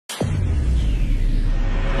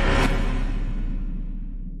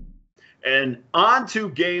And on to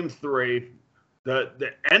game 3,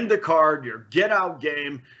 the end of card, your get-out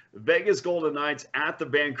game, Vegas Golden Knights at the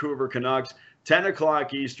Vancouver Canucks, 10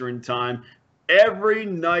 o'clock Eastern time. Every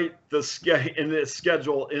night in the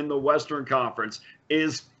schedule in the Western Conference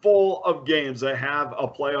is full of games that have a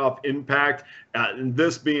playoff impact, and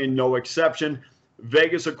this being no exception.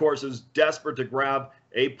 Vegas, of course, is desperate to grab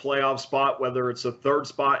a playoff spot, whether it's a third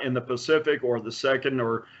spot in the Pacific or the second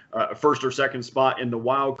or first or second spot in the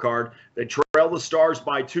wild card. They trail the Stars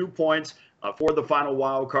by 2 points for the final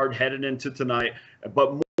wild card headed into tonight.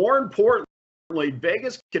 But more importantly,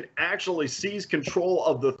 Vegas can actually seize control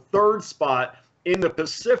of the third spot in the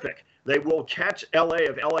Pacific. They will catch LA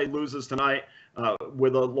if LA loses tonight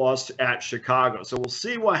with a loss at Chicago. So we'll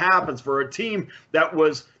see what happens for a team that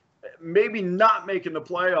was maybe not making the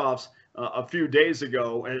playoffs a few days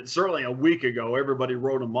ago, and certainly a week ago. Everybody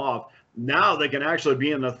wrote them off. Now they can actually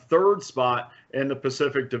be in the third spot in the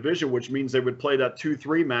Pacific Division, which means they would play that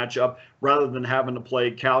 2-3 matchup rather than having to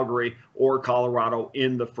play Calgary or Colorado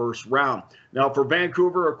in the first round. Now for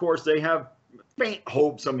Vancouver, of course, they have faint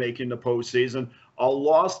hopes of making the postseason. A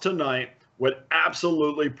loss tonight would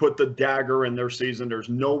absolutely put the dagger in their season. There's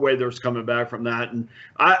no way there's coming back from that. And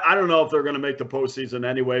I don't know if they're going to make the postseason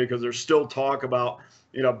anyway, because there's still talk about,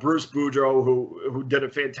 Bruce Boudreau, who did a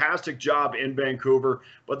fantastic job in Vancouver,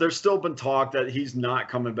 but there's still been talk that he's not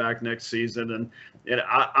coming back next season. And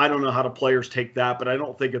I don't know how the players take that, but I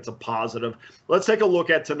don't think it's a positive. Let's take a look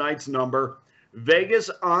at tonight's number. Vegas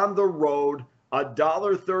on the road,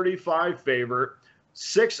 $1.35 favorite.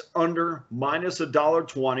 6 under, minus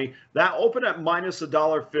 $1.20. That opened at minus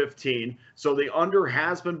 $1.15. So the under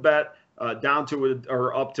has been bet down to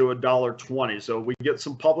or up to $1.20. So we get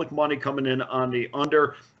some public money coming in on the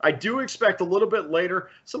under. I do expect a little bit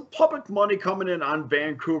later some public money coming in on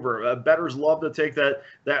Vancouver. Bettors love to take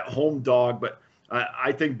that home dog, but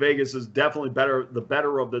I think Vegas is definitely the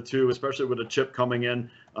better of the two, especially with a chip coming in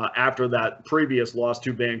after that previous loss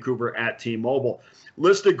to Vancouver at T-Mobile.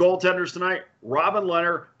 Listed goaltenders tonight, Robin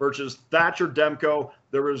Lehner versus Thatcher Demko.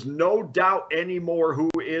 There is no doubt anymore who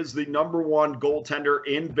is the number one goaltender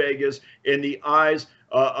in Vegas in the eyes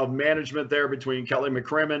of management there between Kelly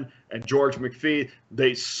McCrimmon and George McPhee.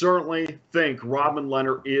 They certainly think Robin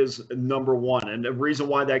Lehner is number one. And the reason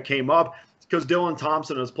why that came up is because Dylan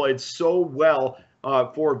Thompson has played so well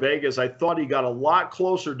for Vegas. I thought he got a lot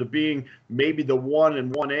closer to being maybe the 1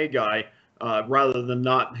 and 1A guy rather than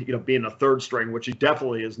not, being a third string, which he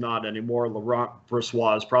definitely is not anymore. Laurent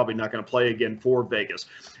Brossoit is probably not going to play again for Vegas.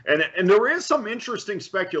 And there is some interesting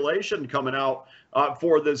speculation coming out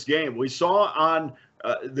for this game. We saw on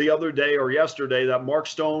the other day or yesterday that Mark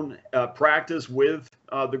Stone practiced with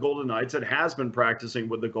the Golden Knights and has been practicing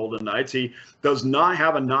with the Golden Knights. He does not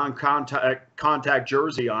have a non-contact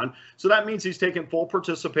jersey on, so that means he's taking full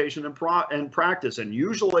participation in practice. And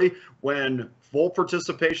usually when full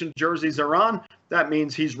participation jerseys are on, that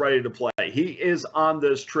means he's ready to play. He is on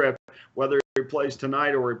this trip. Whether he plays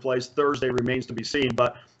tonight or he plays Thursday remains to be seen,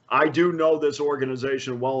 but I do know this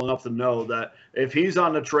organization well enough to know that if he's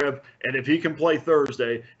on the trip and if he can play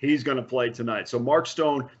Thursday, he's going to play tonight. So Mark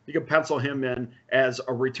Stone, you can pencil him in as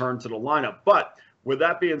a return to the lineup. But with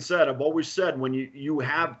that being said, I've always said when you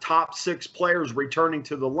have top 6 players returning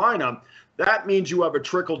to the lineup, that means you have a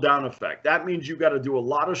trickle-down effect. That means you got to do a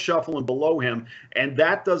lot of shuffling below him, and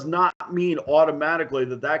that does not mean automatically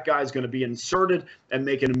that guy's going to be inserted and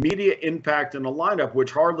make an immediate impact in the lineup,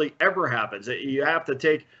 which hardly ever happens. You have to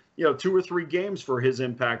take 2 or 3 games for his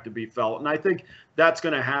impact to be felt. And I think that's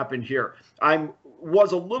going to happen here. I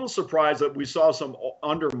was a little surprised that we saw some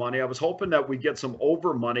under money. I was hoping that we get some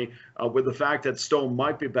over money with the fact that Stone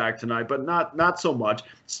might be back tonight, but not so much.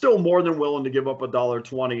 Still more than willing to give up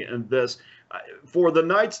 $1.20 in this. For the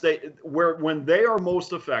Knights, when they are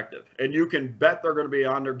most effective, and you can bet they're going to be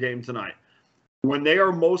on their game tonight, when they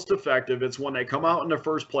are most effective, it's when they come out in the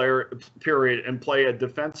first period and play a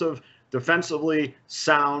defensively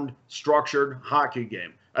sound, structured hockey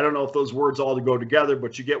game. I don't know if those words all go together,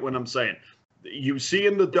 but you get what I'm saying. You see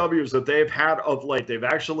in the W's that they've had of late, they've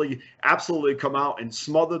actually absolutely come out and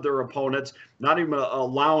smothered their opponents, not even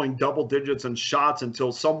allowing double digits in shots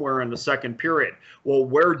until somewhere in the second period. Well,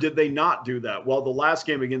 where did they not do that? Well, the last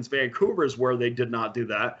game against Vancouver is where they did not do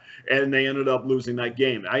that, and they ended up losing that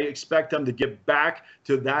game. I expect them to get back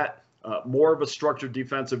to that more of a structured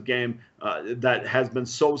defensive game that has been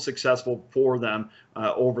so successful for them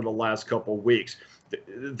over the last couple of weeks.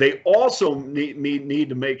 They also need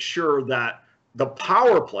to make sure that the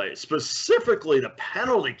power play, specifically the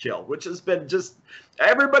penalty kill, which has been just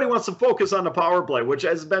everybody wants to focus on the power play, which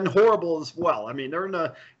has been horrible as well. I mean, they're in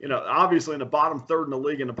the, obviously in the bottom third in the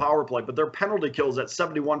league in the power play, but their penalty kills at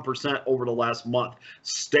 71% over the last month.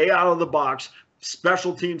 Stay out of the box.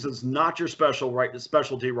 Special teams is not your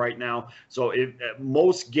specialty right now. So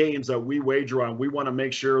most games that we wager on, we want to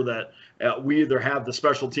make sure that we either have the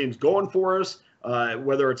special teams going for us,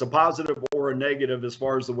 whether it's a positive or a negative as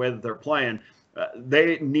far as the way that they're playing.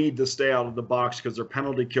 They need to stay out of the box because their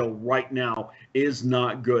penalty kill right now is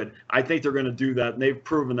not good. I think they're going to do that, and they've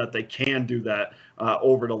proven that they can do that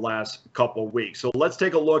over the last couple of weeks. So let's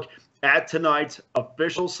take a look at tonight's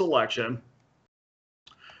official selection.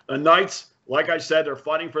 The Knights, like I said, they're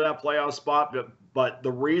fighting for that playoff spot, but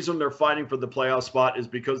the reason they're fighting for the playoff spot is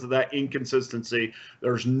because of that inconsistency.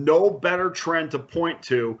 There's no better trend to point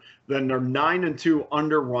to than their 9-2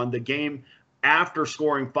 underrun, the game after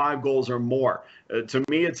scoring 5 goals or more. To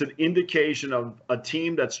me, it's an indication of a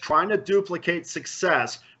team that's trying to duplicate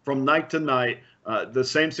success from night to night, the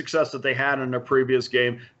same success that they had in their previous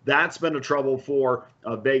game. That's been a trouble for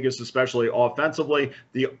Vegas, especially offensively.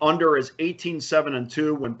 The under is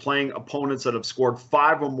 18-7-2 when playing opponents that have scored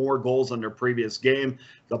 5 or more goals in their previous game.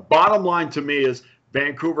 The bottom line to me is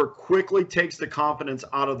Vancouver quickly takes the confidence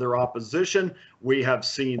out of their opposition. We have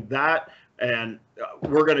seen that. And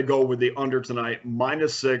we're going to go with the under tonight,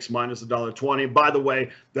 -6, -$1.20. By the way,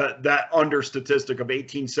 that under statistic of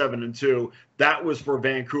 18-7-2, that was for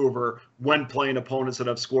Vancouver when playing opponents that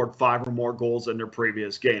have scored 5 or more goals in their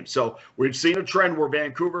previous game. So we've seen a trend where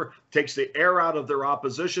Vancouver takes the air out of their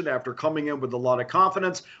opposition after coming in with a lot of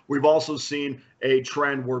confidence. We've also seen a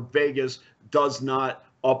trend where Vegas does not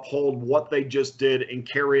uphold what they just did and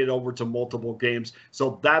carry it over to multiple games.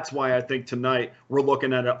 So that's why I think tonight we're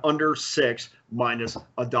looking at an under 6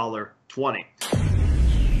 -$1.20.